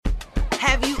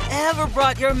Have you ever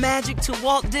brought your magic to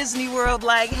Walt Disney World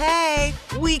like, hey,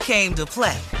 we came to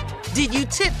play? Did you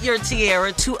tip your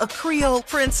tiara to a Creole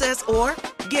princess or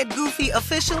get goofy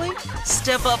officially?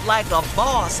 Step up like a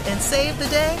boss and save the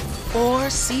day? Or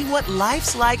see what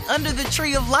life's like under the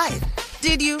tree of life?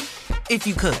 Did you? If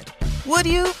you could. Would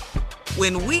you?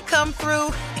 When we come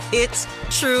through, it's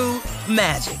true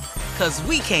magic. 'Cause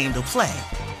we came to play.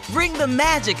 Bring the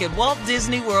magic at Walt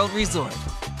Disney World Resort.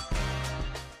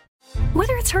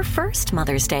 Whether it's her first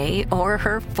Mother's Day or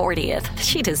her 40th,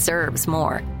 she deserves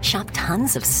more. Shop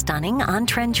tons of stunning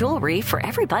on-trend jewelry for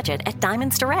every budget at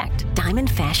Diamonds Direct. Diamond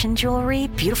fashion jewelry,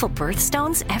 beautiful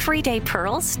birthstones, everyday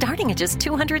pearls starting at just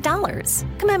 $200.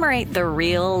 Commemorate the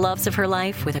real loves of her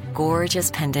life with a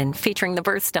gorgeous pendant featuring the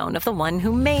birthstone of the one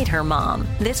who made her mom.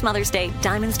 This Mother's Day,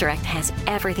 Diamonds Direct has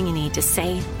everything you need to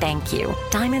say thank you.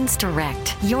 Diamonds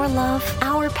Direct. Your love,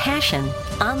 our passion.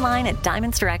 Online at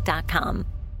diamondsdirect.com.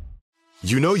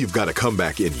 You know you've got a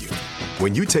comeback in you.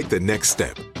 When you take the next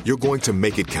step, you're going to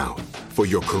make it count. For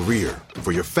your career,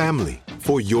 for your family,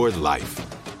 for your life.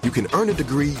 You can earn a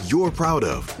degree you're proud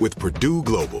of with Purdue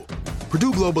Global.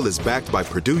 Purdue Global is backed by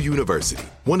Purdue University,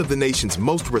 one of the nation's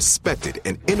most respected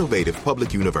and innovative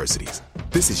public universities.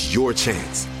 This is your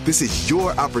chance. This is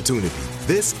your opportunity.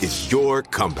 This is your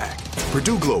comeback.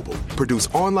 Purdue Global, Purdue's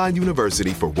online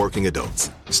university for working adults.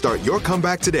 Start your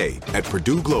comeback today at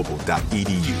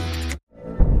purdueglobal.edu.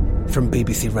 From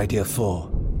BBC Radio 4,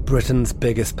 Britain's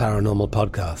biggest paranormal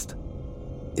podcast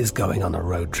is going on a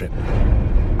road trip.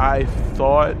 I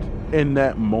thought in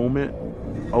that moment,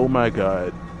 oh my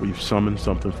God, we've summoned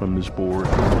something from this board.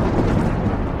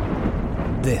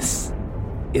 This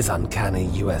is Uncanny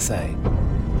USA.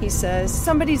 He says,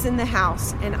 somebody's in the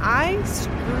house, and I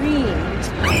screamed.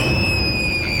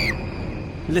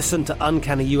 Listen to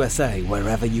Uncanny USA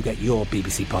wherever you get your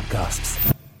BBC podcasts,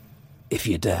 if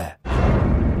you dare.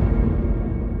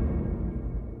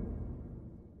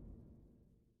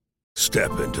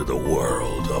 Step into the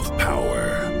world of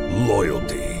power,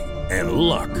 loyalty, and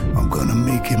luck. I'm gonna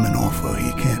make him an offer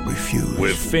he can't refuse.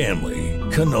 With family,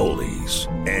 cannolis,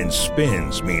 and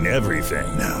spins mean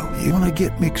everything. Now, you wanna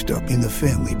get mixed up in the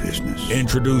family business.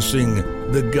 Introducing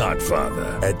The Godfather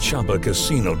at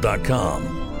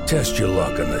ChumbaCasino.com. Test your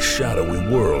luck in the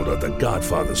shadowy world of The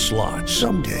Godfather slot.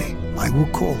 Someday, I will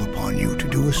call upon you to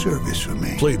do a service for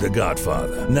me. Play The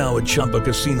Godfather, now at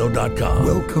ChumbaCasino.com.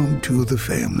 Welcome to the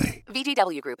family.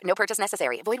 VGW Group. No purchase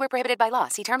necessary. Void where prohibited by law.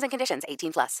 See terms and conditions.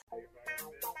 18+.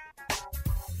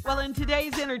 Well, in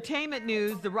today's entertainment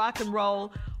news, the Rock and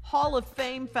Roll Hall of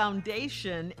Fame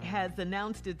Foundation has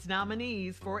announced its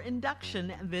nominees for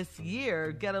induction this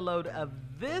year. Get a load of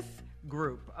this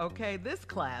group, okay? This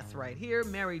class right here: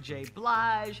 Mary J.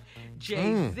 Blige,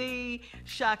 Jay-Z,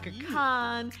 Shaka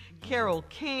Khan, Carole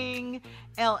King,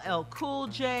 LL Cool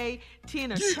J,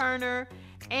 Tina Turner,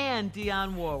 and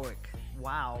Dionne Warwick.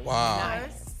 Wow.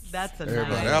 Nice. That's a Everybody,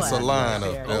 nice that's a class line right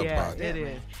of there. everybody. Yeah, it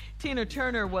is. Tina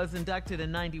Turner was inducted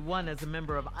in 91 as a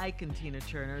member of Ike and Tina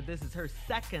Turner. This is her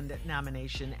second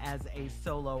nomination as a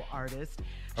solo artist.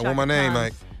 I want my name,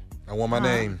 Mike. Khan's- I want my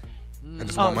name. I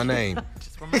just want my name.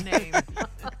 Just want my name.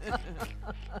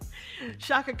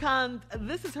 Shaka Khan,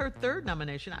 this is her third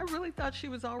nomination. I really thought she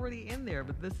was already in there,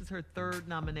 but this is her third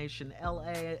nomination.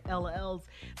 LL's,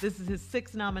 this is his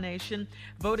sixth nomination.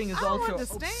 Voting is also... I don't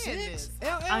understand this.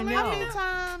 I know. How many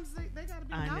times they got to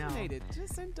be I know. nominated?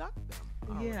 Just induct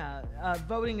them. Yeah.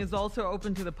 Voting is also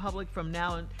open to the public from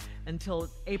now until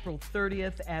April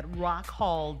 30th at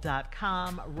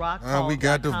rockhall.com. Rockhall.com. We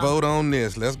got to vote on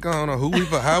this. Let's go on.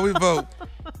 How we vote?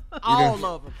 All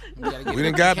of them. We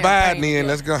done got Biden in.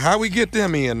 Let's go. How we get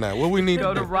them in now? What we need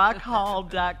Go to to do?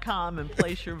 rockhall.com and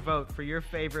place your vote for your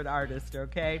favorite artist,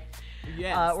 okay?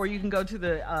 Yes. Or you can go to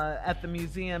the at the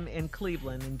museum in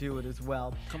Cleveland and do it as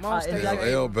well. Come on,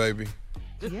 Stacey. LL, baby.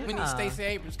 We need Stacey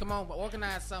Abrams. Come on,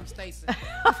 organize something, Stacey.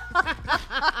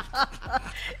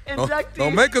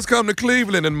 Don't make us come to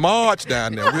Cleveland and march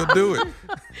down there. We'll do it.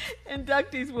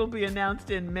 Inductees will be announced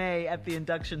in May at the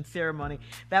induction ceremony.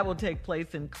 That will take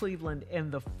place in Cleveland in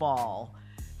the fall.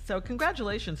 So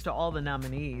congratulations to all the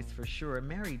nominees for sure.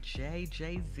 Mary J,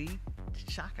 Jay-Z,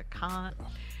 Shaka Khan.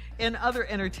 In other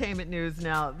entertainment news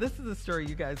now, this is a story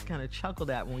you guys kind of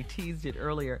chuckled at when we teased it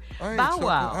earlier. Bow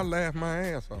Wow. I laughed my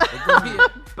ass off.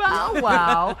 Bow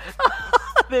Wow.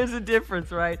 There's a difference,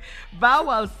 right? Bow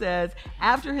Wow says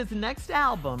after his next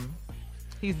album,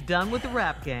 he's done with the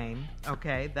rap game.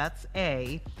 Okay, that's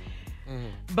A.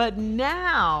 But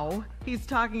now he's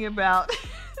talking about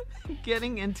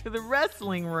getting into the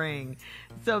wrestling ring.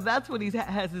 So that's what he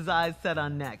has his eyes set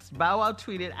on next. Bow Wow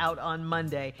tweeted out on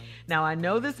Monday, "Now I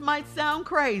know this might sound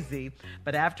crazy,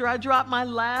 but after I drop my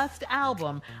last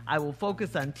album, I will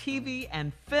focus on TV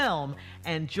and film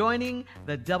and joining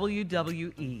the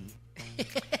WWE."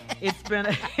 It's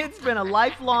been a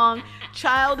lifelong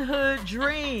childhood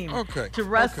dream to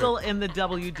wrestle in the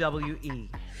WWE.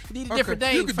 Need a different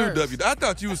name. You could do W. I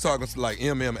thought you was talking like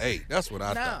MMA. That's what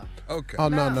I thought. Okay. Oh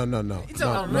no.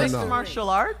 Mixed martial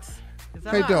arts. Is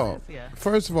that Hey dog. Yeah.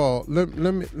 First of all, let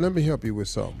me help you with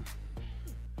something.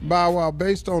 Bow Wow,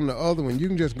 based on the other one, you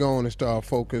can just go on and start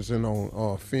focusing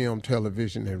on film,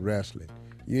 television, and wrestling.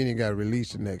 You ain't got to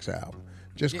release the next album.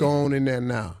 Just go on in there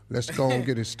now. Let's go and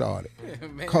get it started.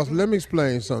 Because let me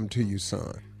explain something to you,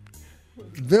 son.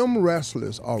 Them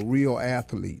wrestlers are real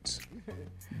athletes.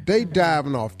 They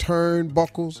diving off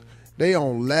turnbuckles. They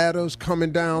on ladders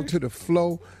coming down to the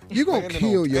floor. You're going to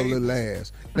kill your little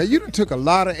ass. Now, you done took a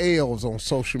lot of L's on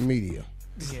social media.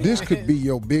 Yeah. This could be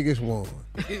your biggest one.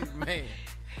 Man.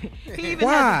 He even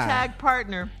has a tag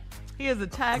partner. He has a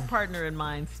tag partner in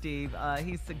mind, Steve.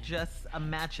 He suggests a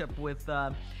matchup with,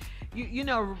 you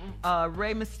know,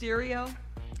 Rey Mysterio?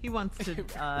 He wants to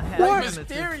have Rey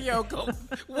Mysterio go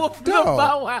whoop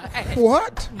Bow Wow.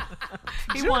 What?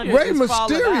 Rey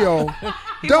Mysterio?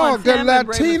 Dog, the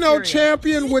Latino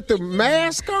champion with the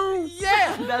mask on?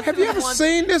 Yeah. Have you ever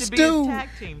seen this dude?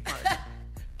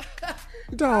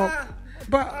 Dog.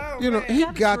 But, he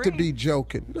got to be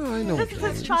joking. No, I know. This is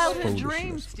his childhood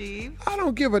dream, Steve. I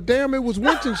don't give a damn. It was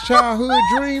Winston's childhood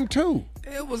dream, too.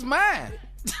 It was mine.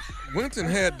 Winston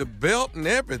had the belt and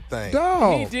everything.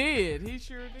 Dog. He did. He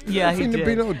sure did. Yeah, he did. To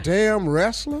be no damn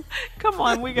wrestler. Come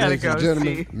on, we got to go,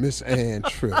 gentlemen, Miss Ann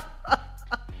Tripp.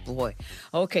 Boy.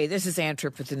 Okay, this is Ann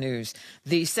Tripp with the news.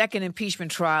 The second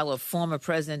impeachment trial of former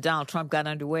President Donald Trump got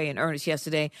underway in earnest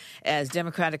yesterday as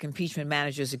Democratic impeachment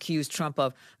managers accused Trump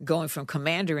of going from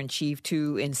commander-in-chief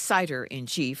to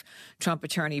inciter-in-chief. Trump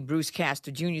attorney Bruce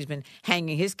Castor Jr. has been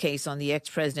hanging his case on the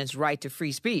ex-president's right to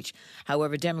free speech.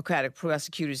 However, Democratic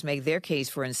prosecutors make their case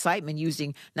for incitement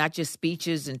using not just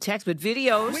speeches and text, but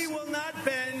videos. We will not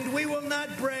bend. We will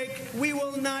not break. We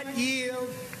will not yield.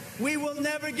 We will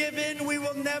never give in. We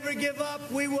will never give up.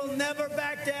 We will never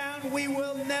back down. We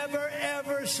will never,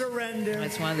 ever surrender.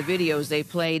 That's one of the videos they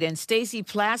played. And Stacey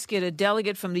Plaskett, a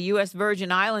delegate from the U.S.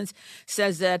 Virgin Islands,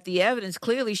 says that the evidence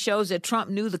clearly shows that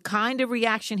Trump knew the kind of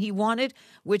reaction he wanted,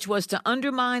 which was to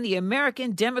undermine the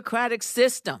American democratic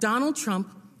system. Donald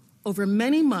Trump, over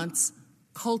many months,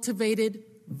 cultivated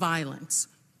violence,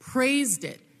 praised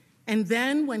it. And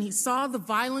then when he saw the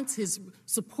violence his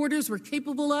supporters were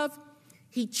capable of,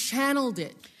 he channeled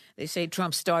it. They say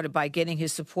Trump started by getting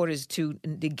his supporters to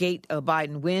negate a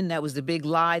Biden win. That was the big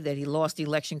lie, that he lost the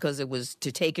election because it was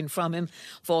taken from him,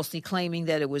 falsely claiming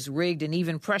that it was rigged, and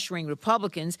even pressuring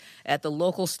Republicans at the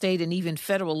local, state, and even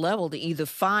federal level to either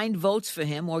find votes for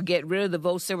him or get rid of the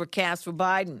votes that were cast for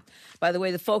Biden. By the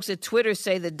way, the folks at Twitter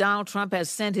say that Donald Trump has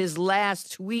sent his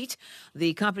last tweet.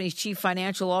 The company's chief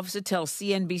financial officer tells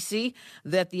CNBC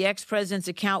that the ex-president's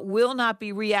account will not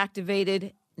be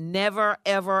reactivated. Never,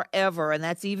 ever, ever. And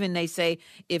that's even, they say,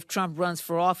 if Trump runs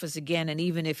for office again and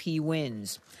even if he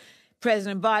wins.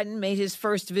 President Biden made his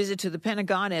first visit to the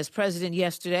Pentagon as president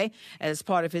yesterday. As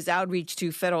part of his outreach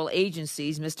to federal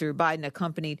agencies, Mr. Biden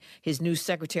accompanied his new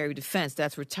Secretary of Defense.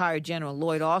 That's retired General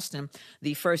Lloyd Austin,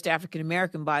 the first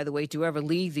African-American, by the way, to ever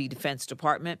lead the Defense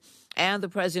Department. And the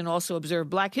president also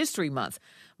observed Black History Month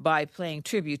by paying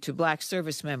tribute to Black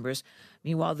service members.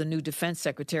 Meanwhile, the new defense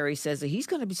secretary says that he's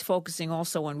going to be focusing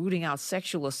also on rooting out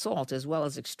sexual assault as well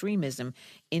as extremism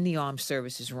in the armed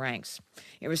services ranks.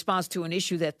 In response to an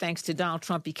issue that, thanks to Donald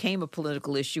Trump, became a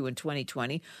political issue in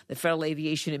 2020, the Federal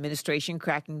Aviation Administration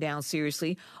cracking down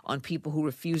seriously on people who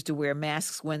refuse to wear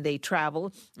masks when they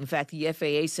travel. In fact, the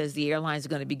FAA says the airlines are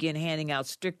going to begin handing out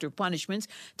stricter punishments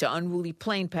to unruly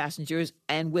plane passengers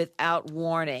and without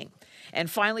warning. And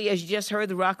finally, as you just heard,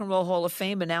 the Rock and Roll Hall of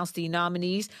Fame announced the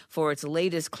nominees for its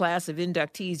latest class of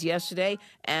inductees yesterday,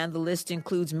 and the list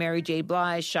includes Mary J.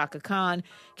 Blige, Chaka Khan,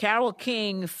 Carole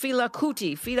King, Fela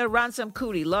Ransom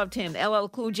Kuti, loved him, LL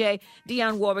Cool J,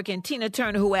 Dionne Warwick, and Tina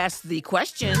Turner, who asked the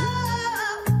question,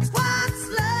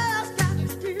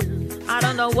 I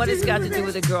don't know what it's got to do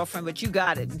with a girlfriend, but you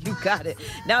got it. You got it.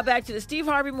 Now back to the Steve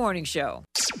Harvey Morning Show.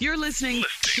 You're listening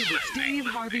to the Steve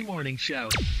Harvey Morning Show.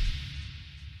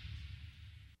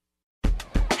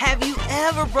 Have you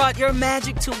ever brought your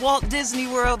magic to Walt Disney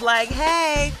World like,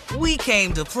 hey, we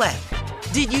came to play?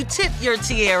 Did you tip your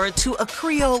tiara to a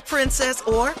Creole princess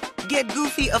or Get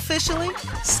goofy officially?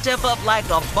 Step up like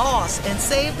a boss and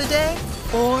save the day?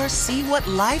 Or see what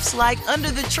life's like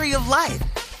under the tree of life?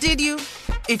 Did you?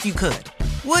 If you could.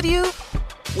 Would you?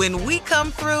 When we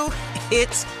come through,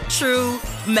 it's true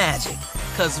magic.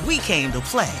 'Cause we came to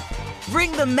play.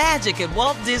 Bring the magic at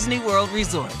Walt Disney World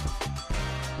Resort.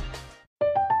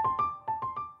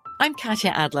 I'm Katya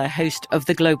Adler, host of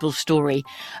The Global Story.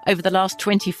 Over the last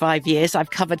 25 years, I've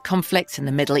covered conflicts in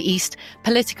the Middle East,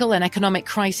 political and economic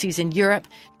crises in Europe,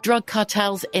 drug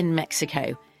cartels in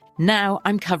Mexico. Now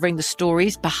I'm covering the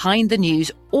stories behind the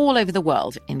news all over the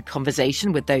world in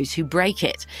conversation with those who break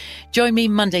it. Join me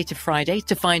Monday to Friday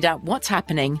to find out what's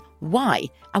happening, why,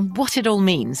 and what it all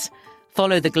means.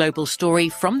 Follow The Global Story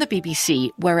from the BBC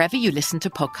wherever you listen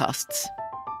to podcasts.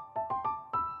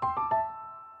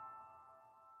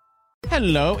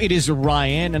 Hello, it is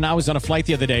Ryan, and I was on a flight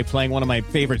the other day playing one of my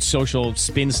favorite social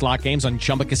spin slot games on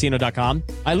ChumbaCasino.com.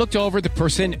 I looked over at the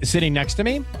person sitting next to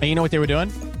me, and you know what they were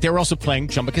doing? They were also playing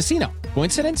Chumba Casino.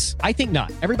 Coincidence? I think not.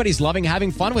 Everybody's loving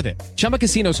having fun with it. Chumba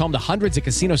Casino is home to hundreds of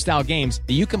casino-style games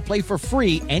that you can play for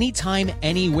free anytime,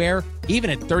 anywhere, even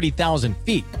at 30,000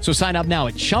 feet. So sign up now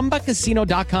at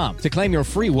ChumbaCasino.com to claim your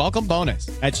free welcome bonus.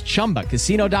 That's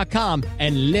ChumbaCasino.com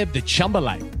and live the Chumba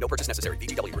life. No purchase necessary.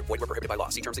 VGW. Void where prohibited by law.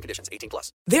 See terms and conditions.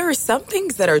 18+. There are some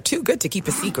things that are too good to keep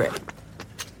a secret.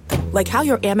 Like how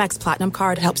your Amex Platinum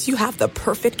card helps you have the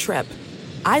perfect trip.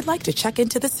 I'd like to check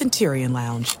into the Centurion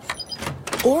Lounge.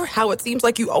 Or how it seems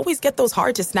like you always get those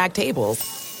hard-to-snag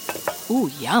tables. Ooh,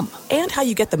 yum. And how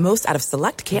you get the most out of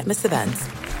select can't-miss events.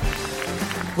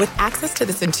 With access to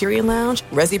the Centurion Lounge,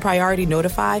 Resi Priority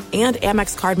Notified, and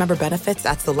Amex card member benefits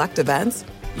at select events,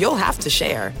 you'll have to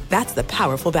share. That's the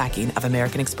powerful backing of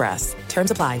American Express.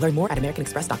 Terms apply. Learn more at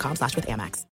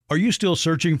americanexpress.com/withAmex. Are you still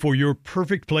searching for your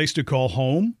perfect place to call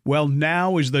home? Well,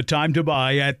 now is the time to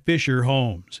buy at Fisher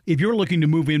Homes. If you're looking to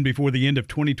move in before the end of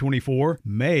 2024,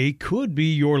 May could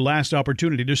be your last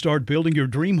opportunity to start building your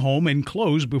dream home and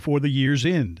close before the year's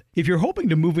end. If you're hoping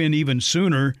to move in even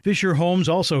sooner, Fisher Homes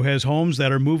also has homes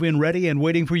that are move-in ready and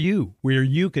waiting for you, where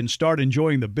you can start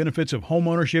enjoying the benefits of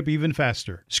homeownership even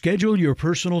faster. Schedule your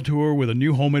personal tour with a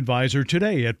new home advisor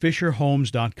today at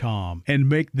FisherHomes.com and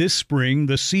make this spring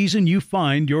the season you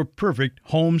find your perfect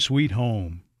home sweet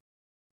home.